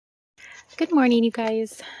Good morning, you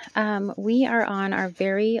guys. We are on our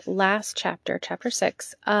very last chapter, chapter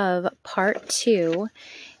 6 of part 2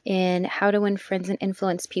 in How to Win Friends and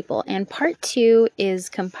Influence People. And part 2 is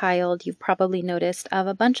compiled, you've probably noticed, of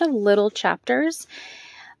a bunch of little chapters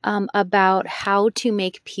about how to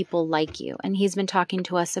make people like you. And he's been talking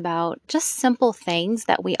to us about just simple things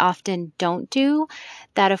that we often don't do,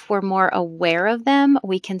 that if we're more aware of them,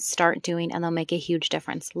 we can start doing and they'll make a huge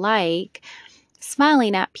difference. Like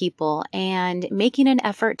smiling at people and making an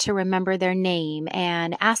effort to remember their name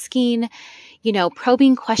and asking,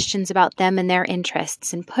 probing questions about them and their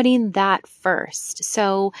interests and putting that first.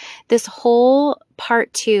 So this whole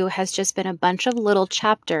part 2 has just been a bunch of little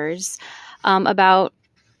chapters about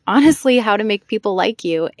honestly how to make people like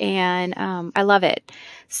you. And I love it.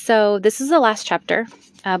 So this is the last chapter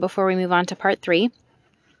before we move on to part 3.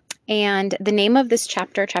 And the name of this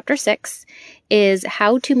chapter, chapter 6, is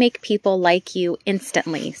How to Make People Like You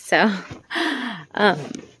Instantly. So,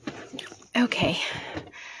 okay.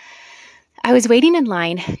 I was waiting in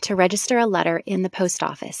line to register a letter in the post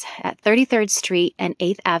office at 33rd Street and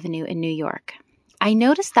 8th Avenue in New York. I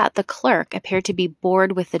noticed that the clerk appeared to be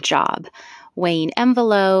bored with the job, weighing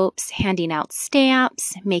envelopes, handing out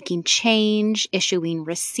stamps, making change, issuing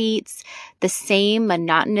receipts, the same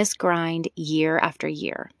monotonous grind year after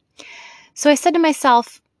year. So I said to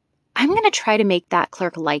myself, I'm going to try to make that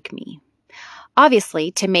clerk like me.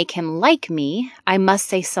 Obviously, to make him like me, I must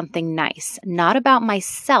say something nice, not about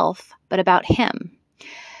myself, but about him.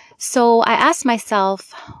 So I asked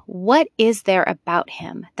myself, what is there about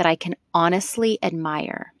him that I can honestly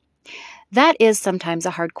admire? That is sometimes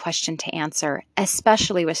a hard question to answer,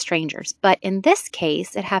 especially with strangers, but in this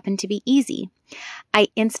case, it happened to be easy. I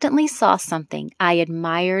instantly saw something I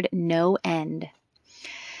admired no end.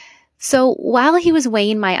 So while he was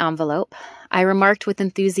weighing my envelope, I remarked with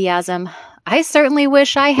enthusiasm, I certainly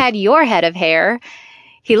wish I had your head of hair.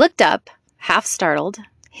 He looked up, half startled,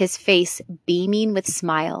 his face beaming with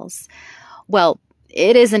smiles. Well,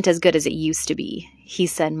 it isn't as good as it used to be, he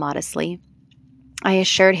said modestly. I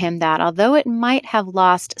assured him that although it might have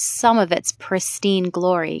lost some of its pristine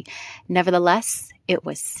glory, nevertheless, it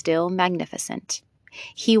was still magnificent.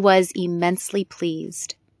 He was immensely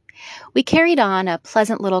pleased. We carried on a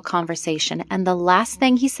pleasant little conversation, and the last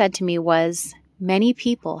thing he said to me was, many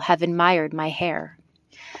people have admired my hair.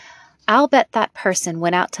 I'll bet that person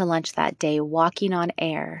went out to lunch that day walking on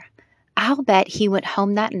air. I'll bet he went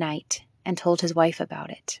home that night and told his wife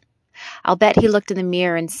about it. I'll bet he looked in the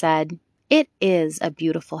mirror and said, it is a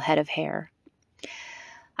beautiful head of hair.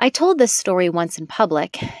 I told this story once in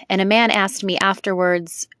public, and a man asked me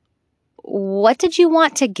afterwards, what did you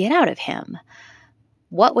want to get out of him?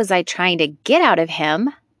 What was I trying to get out of him?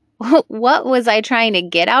 What was I trying to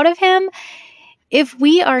get out of him? If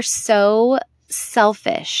we are so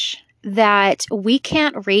selfish that we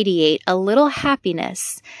can't radiate a little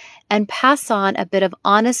happiness and pass on a bit of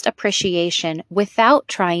honest appreciation without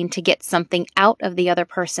trying to get something out of the other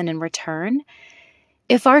person in return,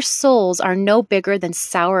 if our souls are no bigger than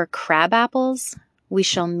sour crab apples, we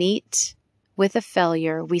shall meet with a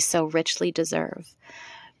failure we so richly deserve.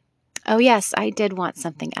 Oh yes, I did want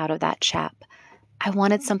something out of that chap. I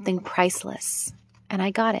wanted something priceless, and I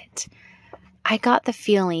got it. I got the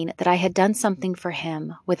feeling that I had done something for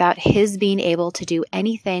him without his being able to do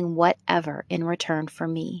anything whatever in return for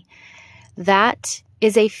me. That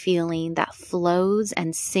is a feeling that flows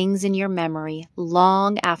and sings in your memory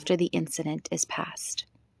long after the incident is past.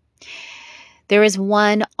 There is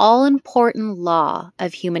one all-important law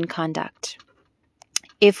of human conduct.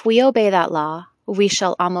 If we obey that law, we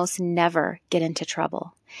shall almost never get into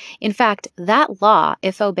trouble. In fact, that law,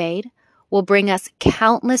 if obeyed, will bring us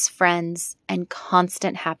countless friends and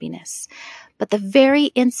constant happiness. But the very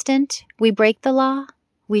instant we break the law,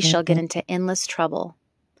 we shall get into endless trouble.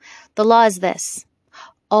 The law is this: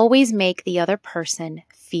 always make the other person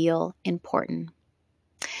feel important.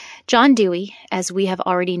 John Dewey, as we have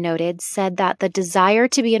already noted, said that the desire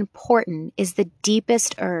to be important is the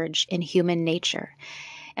deepest urge in human nature.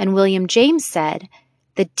 And William James said,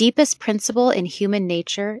 the deepest principle in human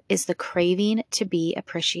nature is the craving to be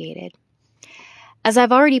appreciated. As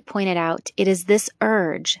I've already pointed out, it is this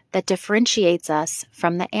urge that differentiates us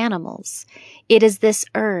from the animals. It is this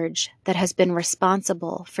urge that has been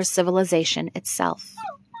responsible for civilization itself.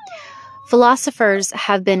 Philosophers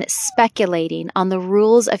have been speculating on the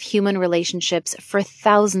rules of human relationships for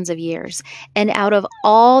thousands of years, and out of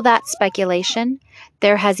all that speculation,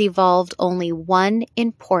 there has evolved only one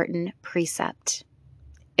important precept.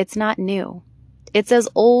 It's not new. It's as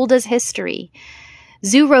old as history.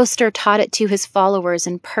 Zoroaster taught it to his followers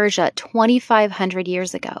in Persia 2,500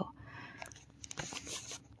 years ago.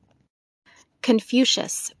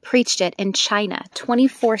 Confucius preached it in China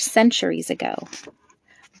 24 centuries ago.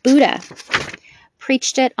 Buddha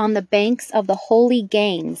preached it on the banks of the holy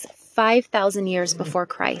Ganges 5,000 years before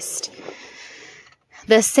Christ.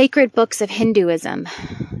 The sacred books of Hinduism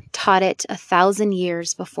taught it 1,000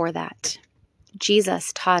 years before that.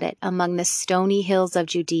 Jesus taught it among the stony hills of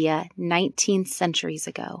Judea 19 centuries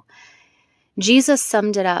ago. Jesus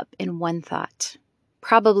summed it up in one thought,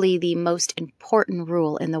 probably the most important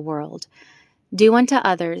rule in the world. Do unto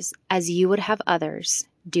others as you would have others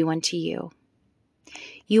do unto you.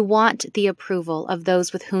 You want the approval of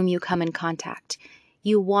those with whom you come in contact.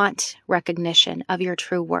 You want recognition of your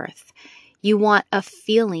true worth. You want a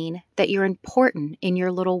feeling that you're important in your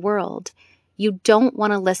little world. You don't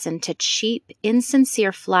want to listen to cheap,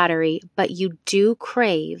 insincere flattery, but you do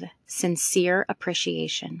crave sincere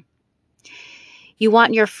appreciation. You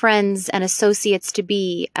want your friends and associates to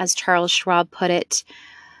be, as Charles Schwab put it,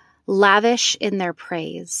 lavish in their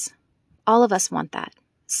praise. All of us want that.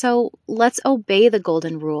 So let's obey the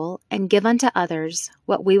golden rule and give unto others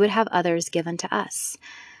what we would have others give unto us.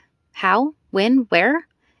 How? When? Where?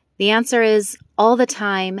 The answer is all the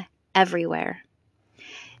time, everywhere.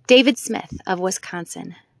 David Smith of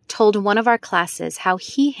Wisconsin told one of our classes how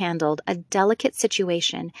he handled a delicate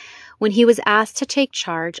situation when he was asked to take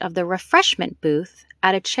charge of the refreshment booth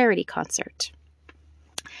at a charity concert.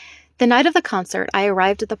 The night of the concert, I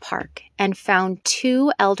arrived at the park and found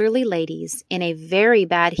two elderly ladies in a very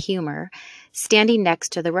bad humor standing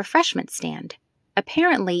next to the refreshment stand.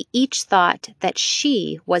 Apparently, each thought that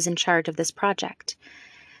she was in charge of this project.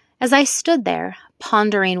 As I stood there,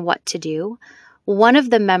 pondering what to do, one of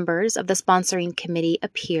the members of the sponsoring committee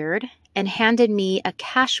appeared and handed me a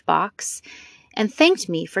cash box and thanked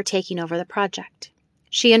me for taking over the project.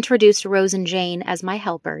 She introduced Rose and Jane as my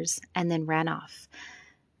helpers and then ran off.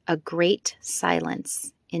 A great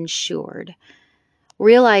silence ensued.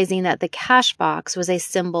 Realizing that the cash box was a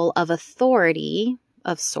symbol of authority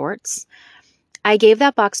of sorts, I gave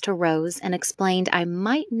that box to Rose and explained I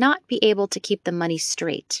might not be able to keep the money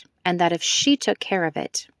straight and that if she took care of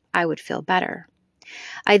it, I would feel better.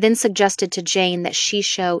 I then suggested to Jane that she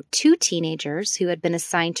show two teenagers who had been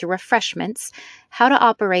assigned to refreshments how to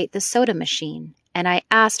operate the soda machine, and I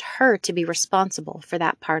asked her to be responsible for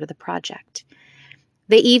that part of the project.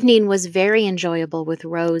 The evening was very enjoyable with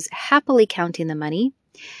Rose happily counting the money,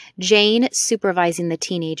 Jane supervising the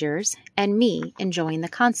teenagers, and me enjoying the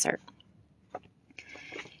concert.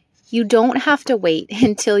 You don't have to wait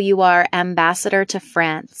until you are ambassador to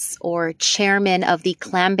France or chairman of the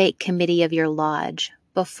clambake committee of your lodge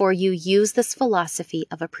before you use this philosophy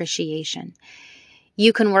of appreciation.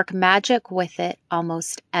 You can work magic with it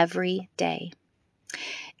almost every day.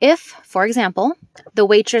 If, for example, the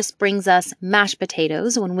waitress brings us mashed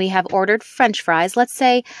potatoes when we have ordered French fries, let's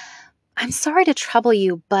say, "I'm sorry to trouble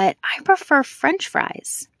you, but I prefer French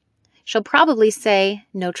fries." She'll probably say,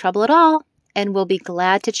 "No trouble at all," and we'll be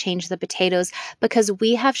glad to change the potatoes because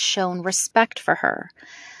we have shown respect for her.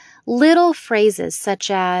 Little phrases such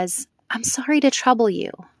as, "I'm sorry to trouble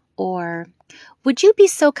you," or "Would you be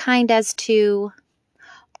so kind as to,"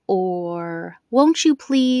 or "Won't you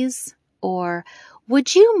please," or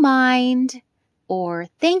 "Would you mind?" or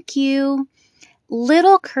 "Thank you."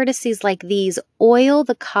 Little courtesies like these oil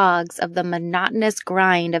the cogs of the monotonous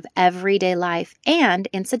grind of everyday life, and,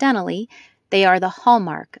 incidentally, they are the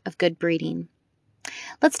hallmark of good breeding.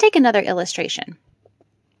 Let's take another illustration.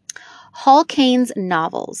 Hall Caine's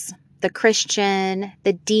novels, The Christian,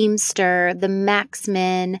 The Deemster, The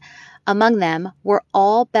Maxman, among them, were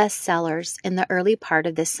all bestsellers in the early part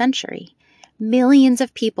of this century. Millions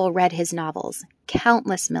of people read his novels,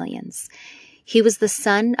 countless millions. He was the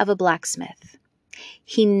son of a blacksmith.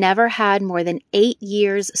 He never had more than 8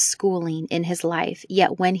 years schooling in his life,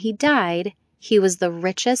 yet when he died, he was the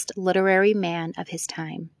richest literary man of his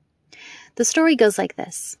time. The story goes like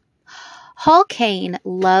this. Hall Caine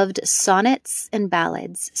loved sonnets and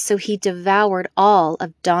ballads, so he devoured all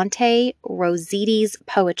of Dante Rossetti's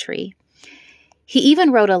poetry. He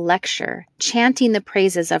even wrote a lecture chanting the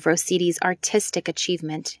praises of Rossetti's artistic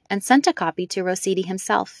achievement and sent a copy to Rossetti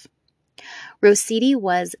himself. Rossetti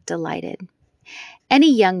was delighted.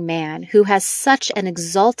 Any young man who has such an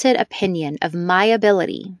exalted opinion of my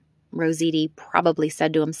ability, Rossetti probably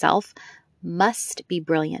said to himself, must be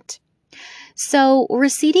brilliant. So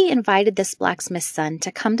Rossetti invited this blacksmith's son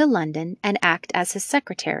to come to London and act as his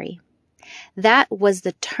secretary. That was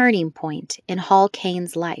the turning point in Hall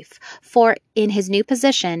Caine's life, for in his new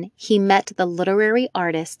position, he met the literary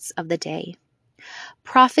artists of the day.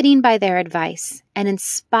 Profiting by their advice and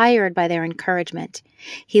inspired by their encouragement,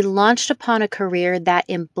 he launched upon a career that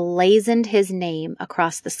emblazoned his name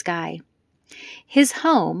across the sky. His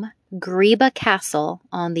home, Greba Castle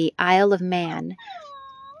on the Isle of Man,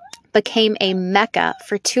 became a mecca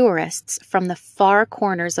for tourists from the far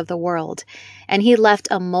corners of the world, and he left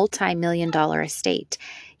a multi-million-dollar estate.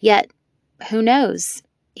 Yet, who knows?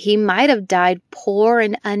 He might have died poor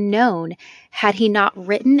and unknown had he not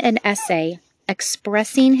written an essay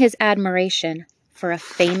expressing his admiration for a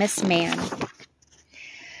famous man.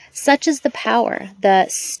 Such is the power, the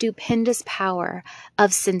stupendous power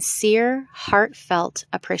of sincere, heartfelt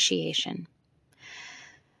appreciation.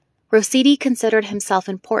 Rossetti considered himself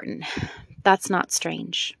important. That's not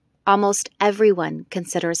strange. Almost everyone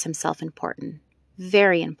considers himself important.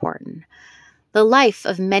 Very important. The life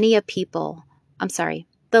of many a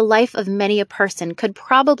person could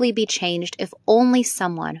probably be changed if only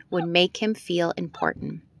someone would make him feel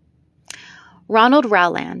important. Ronald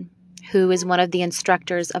Rowland, who is one of the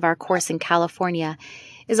instructors of our course in California,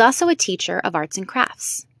 is also a teacher of arts and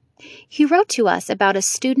crafts. He wrote to us about a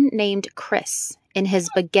student named Chris in his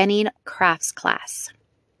beginning crafts class.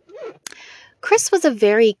 Chris was a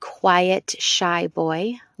very quiet, shy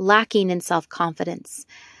boy, lacking in self-confidence,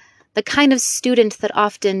 the kind of student that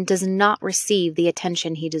often does not receive the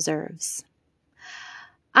attention he deserves.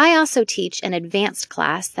 I also teach an advanced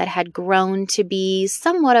class that had grown to be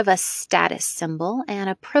somewhat of a status symbol and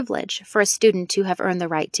a privilege for a student to have earned the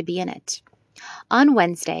right to be in it. On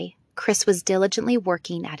Wednesday, Chris was diligently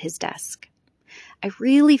working at his desk. I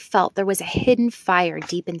really felt there was a hidden fire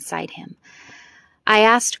deep inside him. I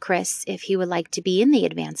asked Chris if he would like to be in the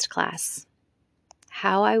advanced class.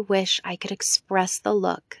 How I wish I could express the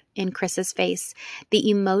look in Chris's face, the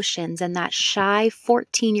emotions, and that shy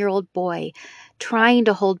 14-year-old boy trying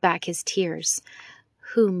to hold back his tears.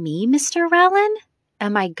 Who, me, Mr. Rowland?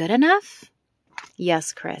 Am I good enough?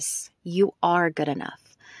 Yes, Chris, you are good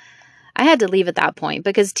enough. I had to leave at that point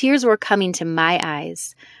because tears were coming to my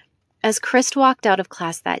eyes. As Chris walked out of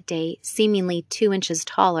class that day, seemingly 2 inches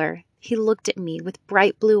taller, he looked at me with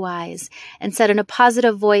bright blue eyes and said in a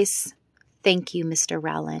positive voice, "Thank you, Mr.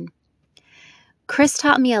 Rowland." Chris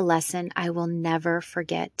taught me a lesson I will never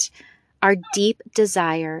forget, our deep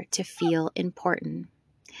desire to feel important.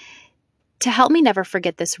 To help me never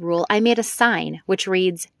forget this rule, I made a sign which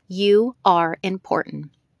reads, "You are important."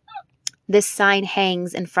 This sign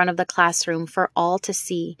hangs in front of the classroom for all to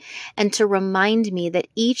see and to remind me that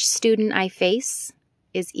each student I face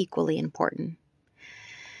is equally important.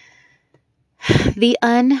 The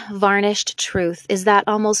unvarnished truth is that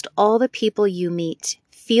almost all the people you meet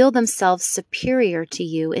feel themselves superior to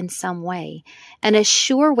you in some way, and a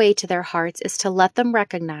sure way to their hearts is to let them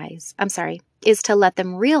realize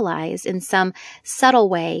in some subtle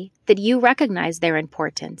way that you recognize their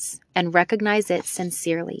importance and recognize it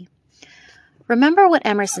sincerely. Remember what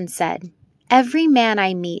Emerson said, "Every man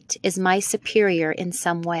I meet is my superior in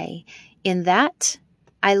some way. In that,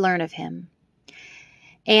 I learn of him."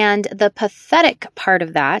 And the pathetic part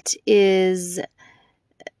of that is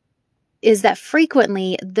that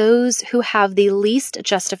frequently those who have the least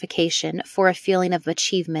justification for a feeling of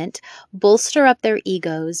achievement bolster up their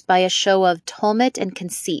egos by a show of tumult and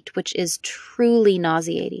conceit, which is truly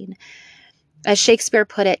nauseating. As Shakespeare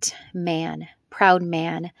put it, man, proud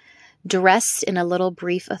man, dressed in a little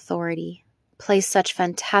brief authority, plays such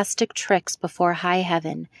fantastic tricks before high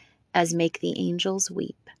heaven as make the angels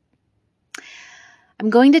weep. I'm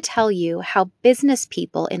going to tell you how business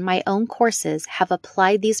people in my own courses have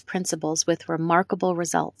applied these principles with remarkable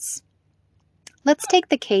results. Let's take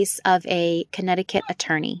the case of a Connecticut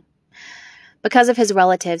attorney. Because of his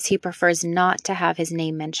relatives, he prefers not to have his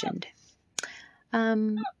name mentioned.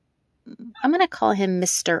 I'm going to call him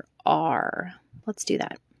Mr. R. Let's do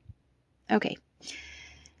that. Okay.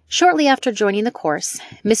 Shortly after joining the course,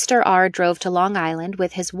 Mr. R drove to Long Island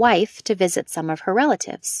with his wife to visit some of her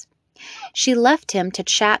relatives. She left him to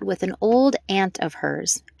chat with an old aunt of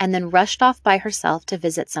hers and then rushed off by herself to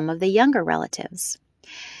visit some of the younger relatives.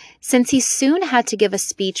 Since he soon had to give a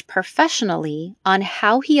speech professionally on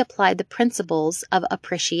how he applied the principles of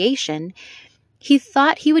appreciation, he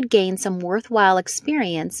thought he would gain some worthwhile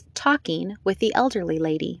experience talking with the elderly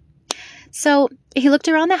lady. So he looked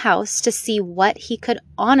around the house to see what he could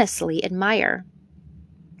honestly admire.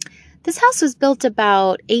 "This house was built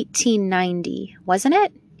about 1890, wasn't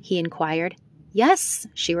it?" he inquired. "Yes,"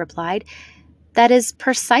 she replied. "That is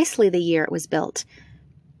precisely the year it was built."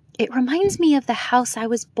 "It reminds me of the house I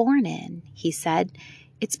was born in," he said.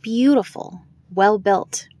 "It's beautiful, well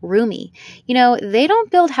built, roomy. You know, they don't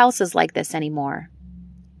build houses like this anymore."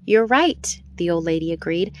 "You're right," the old lady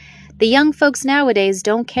agreed. "The young folks nowadays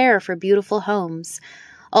don't care for beautiful homes.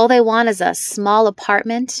 All they want is a small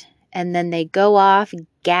apartment, and then they go off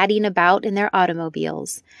gadding about in their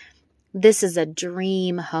automobiles. "This is a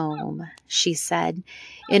dream home," she said,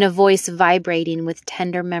 in a voice vibrating with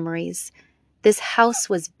tender memories. "This house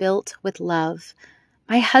was built with love.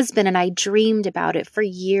 My husband and I dreamed about it for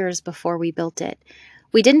years before we built it.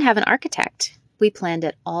 We didn't have an architect. We planned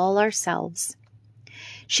it all ourselves."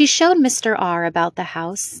 She showed Mr. R. about the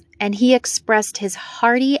house, and he expressed his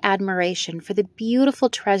hearty admiration for the beautiful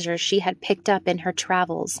treasures she had picked up in her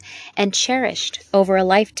travels and cherished over a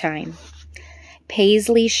lifetime.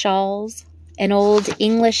 Paisley shawls, an old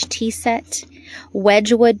English tea set,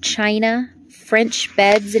 Wedgwood china, French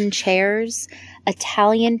beds and chairs,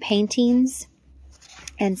 Italian paintings,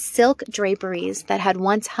 and silk draperies that had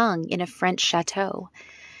once hung in a French chateau.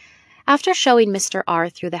 After showing Mr. R.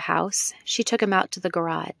 through the house, she took him out to the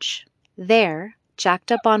garage. There,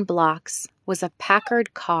 jacked up on blocks, was a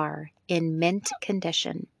Packard car in mint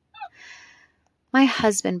condition. "My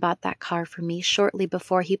husband bought that car for me shortly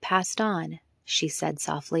before he passed on," she said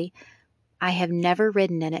softly. "I have never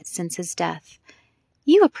ridden in it since his death.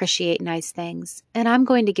 You appreciate nice things, and I'm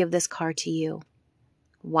going to give this car to you."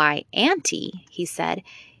 "Why, Auntie," he said,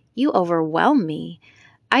 "you overwhelm me.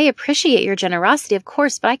 I appreciate your generosity, of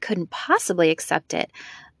course, but I couldn't possibly accept it.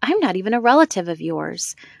 I'm not even a relative of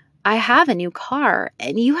yours. I have a new car,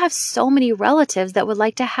 and you have so many relatives that would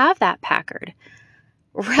like to have that Packard."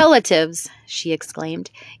 "Relatives," she exclaimed.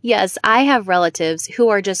 "Yes, I have relatives who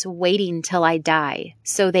are just waiting till I die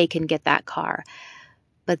so they can get that car.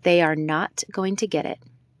 But they are not going to get it."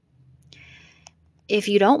 "If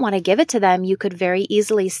you don't want to give it to them, you could very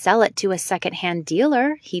easily sell it to a second-hand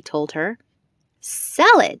dealer," he told her.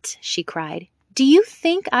 "Sell it?" she cried. "Do you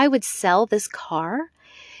think I would sell this car?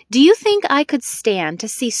 Do you think I could stand to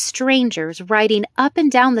see strangers riding up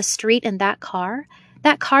and down the street in that car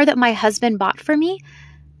that my husband bought for me?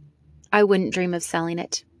 I wouldn't dream of selling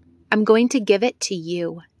it. I'm going to give it to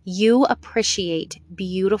you. You appreciate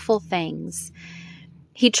beautiful things."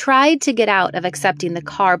 He tried to get out of accepting the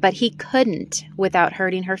car, but he couldn't without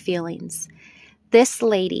hurting her feelings. This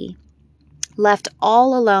lady, left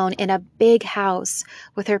all alone in a big house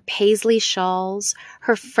with her Paisley shawls,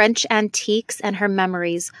 her French antiques, and her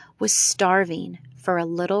memories, was starving for a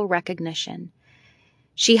little recognition.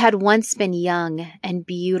 She had once been young and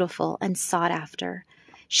beautiful and sought after.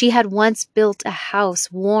 She had once built a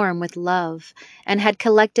house warm with love and had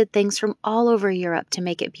collected things from all over Europe to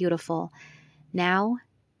make it beautiful. Now,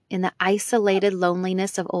 in the isolated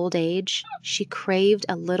loneliness of old age, she craved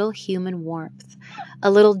a little human warmth,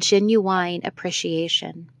 a little genuine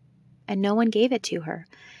appreciation, and no one gave it to her.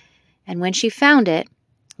 And when she found it,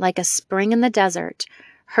 like a spring in the desert,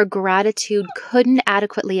 her gratitude couldn't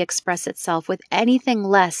adequately express itself with anything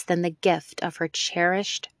less than the gift of her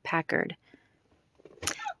cherished Packard.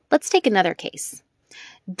 Let's take another case.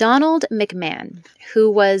 Donald McMahon, who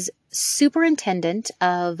was superintendent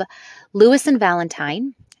of Lewis and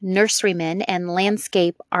Valentine, nurserymen, and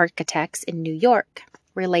landscape architects in New York,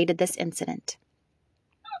 related this incident.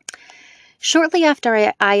 Shortly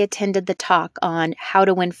after I attended the talk on how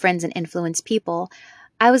to win friends and influence people,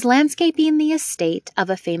 I was landscaping the estate of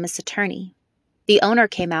a famous attorney. The owner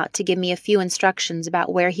came out to give me a few instructions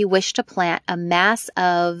about where he wished to plant a mass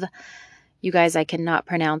of, you guys, I cannot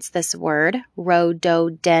pronounce this word,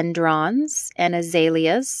 rhododendrons and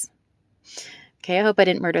azaleas. Okay, I hope I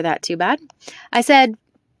didn't murder that too bad. I said,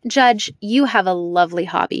 "Judge, you have a lovely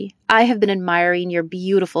hobby. I have been admiring your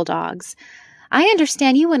beautiful dogs. I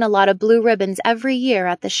understand you win a lot of blue ribbons every year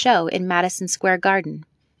at the show in Madison Square Garden."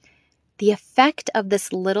 The effect of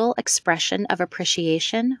this little expression of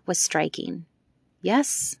appreciation was striking.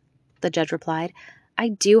 "Yes," the judge replied, "I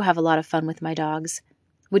do have a lot of fun with my dogs.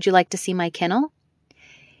 Would you like to see my kennel?"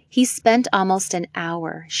 He spent almost an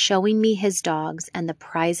hour showing me his dogs and the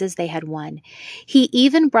prizes they had won. He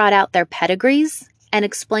even brought out their pedigrees and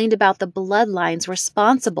explained about the bloodlines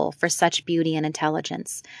responsible for such beauty and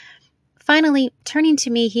intelligence. Finally, turning to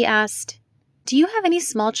me, he asked, "Do you have any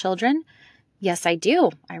small children?" "Yes, I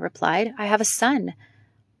do," I replied. "I have a son."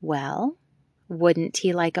 "Well, wouldn't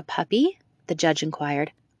he like a puppy?" the judge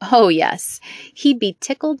inquired. "Oh, yes, he'd be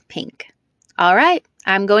tickled pink." "All right,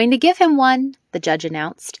 I'm going to give him one," the judge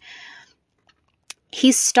announced.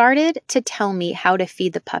 He started to tell me how to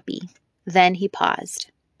feed the puppy. Then he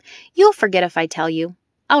paused. "You'll forget if I tell you.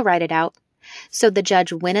 I'll write it out." So the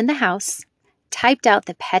judge went in the house, typed out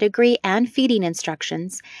the pedigree and feeding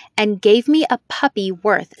instructions, and gave me a puppy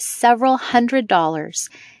worth several $100s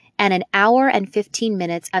and an hour and 15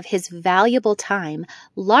 minutes of his valuable time,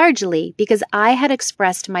 largely because I had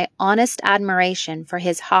expressed my honest admiration for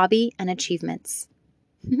his hobby and achievements.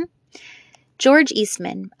 George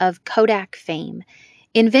Eastman of Kodak fame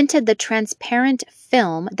invented the transparent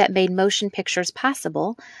film that made motion pictures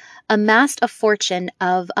possible, amassed a fortune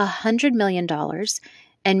of $100 million,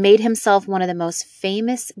 and made himself one of the most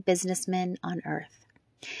famous businessmen on earth.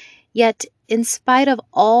 Yet, in spite of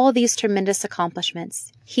all these tremendous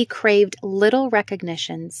accomplishments, he craved little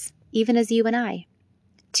recognitions, even as you and I.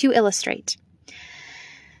 To illustrate,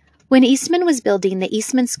 when Eastman was building the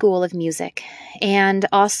Eastman School of Music and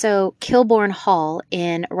also Kilbourne Hall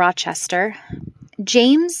in Rochester,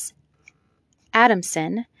 James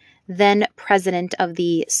Adamson, then president of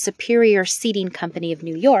the Superior Seating Company of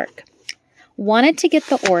New York, wanted to get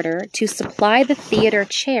the order to supply the theater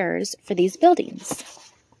chairs for these buildings.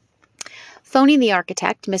 Phoning the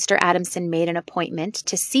architect, Mr. Adamson made an appointment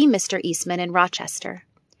to see Mr. Eastman in Rochester.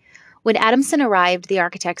 When Adamson arrived, the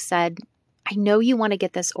architect said, "I know you want to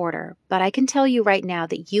get this order, but I can tell you right now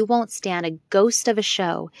that you won't stand a ghost of a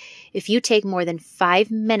show if you take more than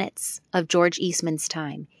 5 minutes of George Eastman's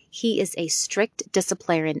time. He is a strict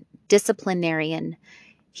disciplinarian.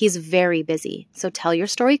 He's very busy, so tell your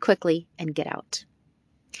story quickly and get out."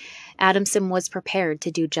 Adamson was prepared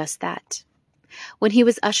to do just that. When he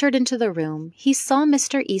was ushered into the room, he saw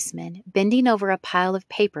Mr. Eastman bending over a pile of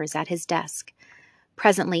papers at his desk.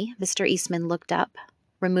 Presently, Mr. Eastman looked up,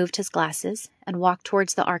 removed his glasses, and walked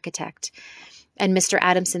towards the architect, and Mr.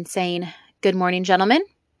 Adamson saying, "Good morning, gentlemen.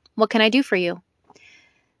 What can I do for you?"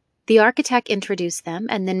 The architect introduced them,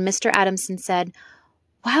 and then Mr. Adamson said,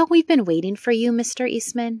 "While we've been waiting for you, Mr.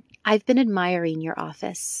 Eastman, I've been admiring your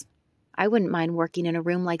office. I wouldn't mind working in a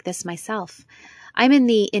room like this myself. I'm in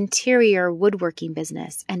the interior woodworking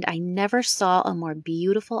business, and I never saw a more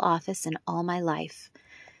beautiful office in all my life."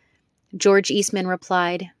 George Eastman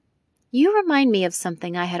replied, "You remind me of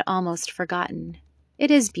something I had almost forgotten.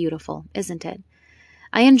 It is beautiful, isn't it?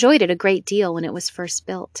 I enjoyed it a great deal when it was first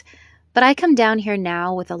built, but I come down here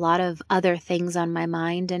now with a lot of other things on my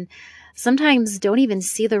mind and sometimes don't even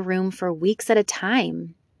see the room for weeks at a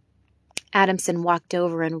time." Adamson walked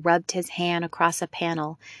over and rubbed his hand across a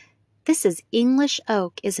panel. "This is English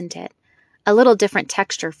oak, isn't it? A little different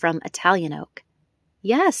texture from Italian oak."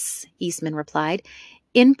 "Yes," Eastman replied,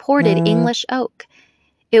 "imported English oak.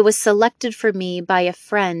 It was selected for me by a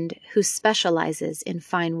friend who specializes in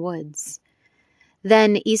fine woods."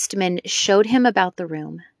 Then Eastman showed him about the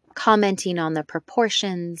room, commenting on the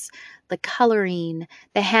proportions, the coloring,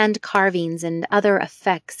 the hand carvings, and other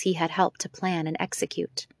effects he had helped to plan and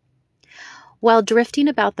execute. While drifting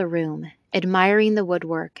about the room, admiring the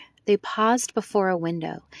woodwork, they paused before a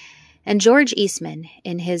window, and George Eastman,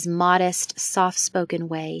 in his modest, soft-spoken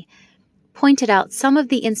way, pointed out some of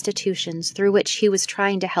the institutions through which he was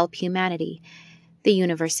trying to help humanity: the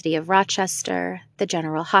University of Rochester, the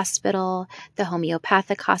General Hospital, the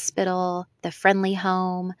Homeopathic Hospital, the Friendly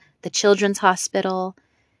Home, the Children's Hospital.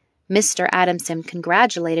 Mr. Adamson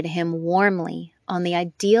congratulated him warmly on the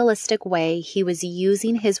idealistic way he was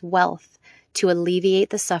using his wealth to alleviate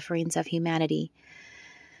the sufferings of humanity.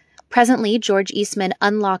 Presently, George Eastman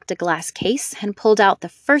unlocked a glass case and pulled out the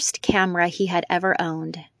first camera he had ever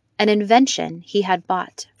owned, an invention he had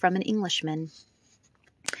bought from an Englishman.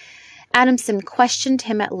 Adamson questioned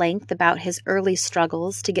him at length about his early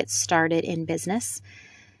struggles to get started in business,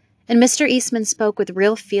 and Mr. Eastman spoke with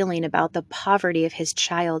real feeling about the poverty of his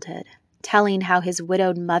childhood, telling how his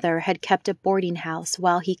widowed mother had kept a boarding house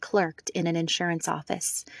while he clerked in an insurance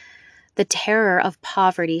office. The terror of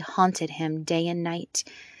poverty haunted him day and night,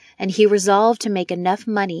 and he resolved to make enough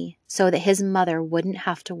money so that his mother wouldn't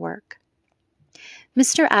have to work.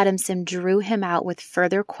 Mr. Adamson drew him out with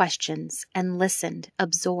further questions and listened,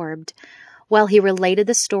 absorbed, while he related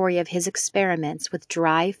the story of his experiments with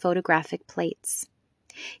dry photographic plates.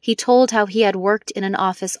 He told how he had worked in an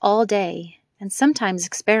office all day and sometimes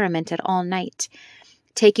experimented all night,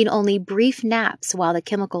 taking only brief naps while the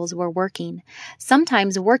chemicals were working,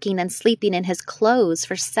 sometimes working and sleeping in his clothes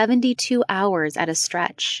for 72 hours at a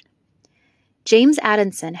stretch. James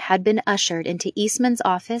Adamson had been ushered into Eastman's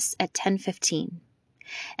office at 10:15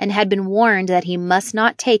 and had been warned that he must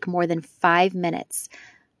not take more than 5 minutes,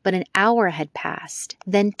 but an hour had passed,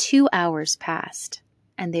 then 2 hours passed,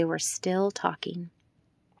 and they were still talking.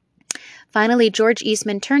 Finally, George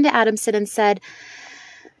Eastman turned to Adamson and said,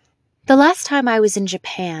 "The last time I was in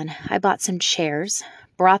Japan, I bought some chairs,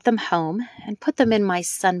 brought them home, and put them in my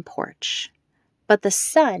sun porch. But the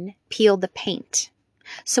sun peeled the paint.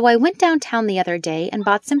 So I went downtown the other day and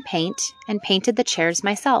bought some paint and painted the chairs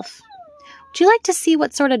myself. Would you like to see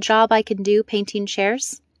what sort of job I can do painting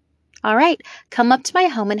chairs? All right, come up to my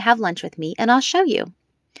home and have lunch with me, and I'll show you."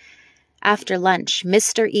 After lunch,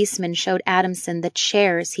 Mr. Eastman showed Adamson the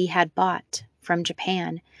chairs he had bought from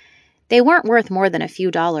Japan. They weren't worth more than a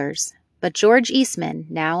few dollars, But George Eastman,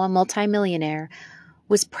 now a multimillionaire,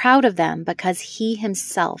 was proud of them because he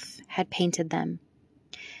himself had painted them.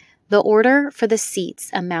 The order for the seats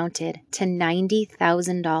amounted to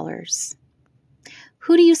 $90,000.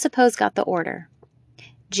 Who do you suppose got the order?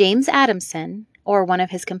 James Adamson or one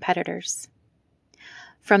of his competitors?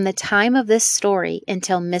 From the time of this story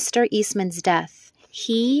until Mr. Eastman's death,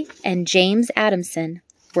 he and James Adamson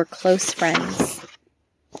were close friends.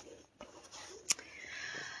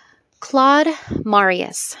 Claude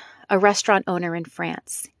Marius, a restaurant owner in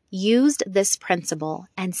France, used this principle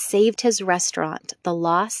and saved his restaurant the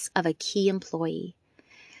loss of a key employee.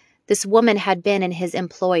 This woman had been in his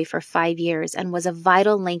employ for 5 years and was a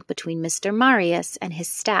vital link between Mr. Marius and his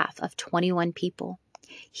staff of 21 people.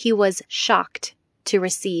 He was shocked to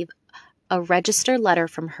receive a register letter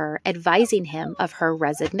from her advising him of her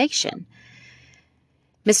resignation.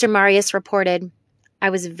 Mr. Marius reported, "I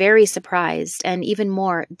was very surprised and even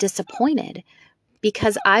more disappointed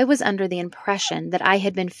because I was under the impression that I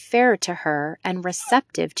had been fair to her and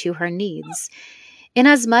receptive to her needs.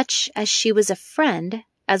 Inasmuch as she was a friend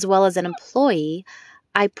as well as an employee,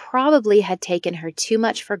 I probably had taken her too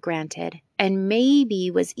much for granted and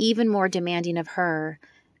maybe was even more demanding of her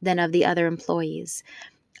than of the other employees.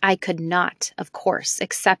 I could not, of course,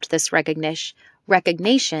 accept this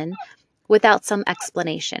recognition without some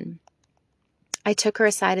explanation. I took her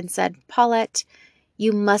aside and said, 'Paulette,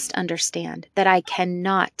 you must understand that I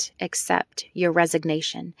cannot accept your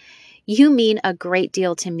resignation. You mean a great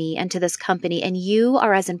deal to me and to this company, and you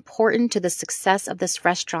are as important to the success of this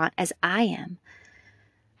restaurant as I am.'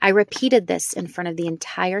 I repeated this in front of the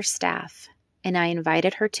entire staff, and I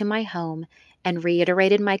invited her to my home and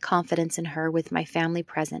reiterated my confidence in her with my family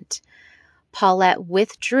present. Paulette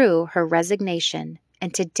withdrew her resignation,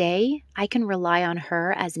 and today I can rely on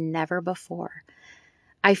her as never before.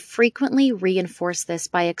 I frequently reinforce this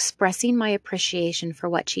by expressing my appreciation for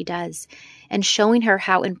what she does and showing her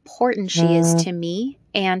how important she is to me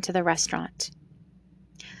and to the restaurant.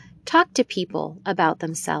 Talk to people about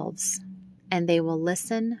themselves, and they will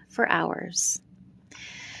listen for hours."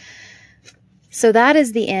 So that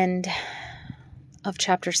is the end of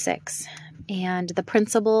chapter 6. And the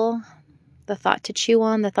principle, the thought to chew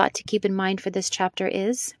on, the thought to keep in mind for this chapter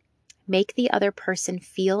is make the other person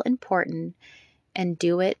feel important and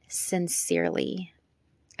do it sincerely.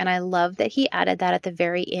 And I love that he added that at the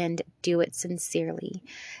very end, do it sincerely.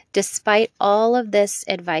 Despite all of this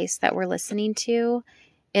advice that we're listening to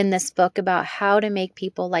in this book about how to make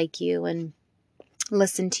people like you and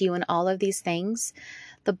listen to you and all of these things,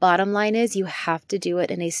 the bottom line is you have to do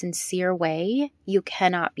it in a sincere way. You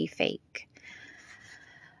cannot be fake.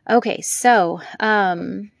 Okay, so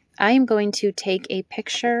I am going to take a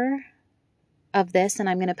picture of this and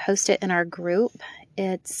I'm going to post it in our group.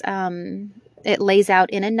 It lays out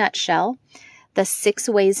in a nutshell the 6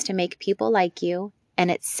 ways to make people like you, and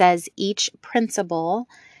it says each principle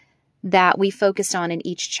that we focused on in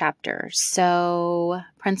each chapter. So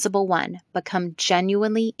principle 1, become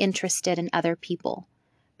genuinely interested in other people.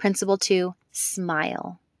 Principle 2,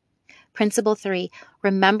 smile. Principle 3,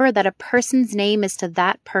 remember that a person's name is to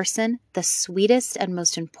that person the sweetest and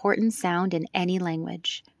most important sound in any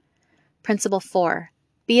language. Principle 4,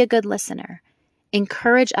 be a good listener.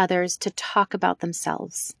 Encourage others to talk about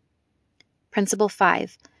themselves. Principle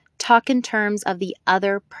 5, talk in terms of the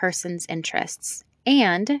other person's interests.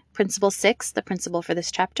 And principle 6, the principle for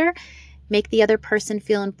this chapter, make the other person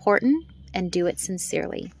feel important and do it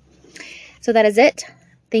sincerely. So that is it.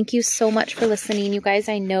 Thank you so much for listening, you guys.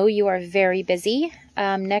 I know you are very busy.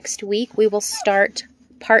 Next week, we will start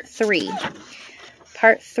part 3.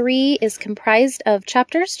 Part 3 is comprised of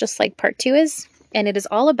chapters, just like part 2 is, and it is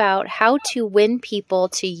all about how to win people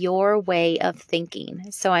to your way of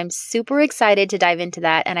thinking. So I'm super excited to dive into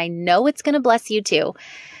that, and I know it's going to bless you too.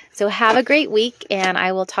 So have a great week, and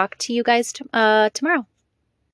I will talk to you guys tomorrow.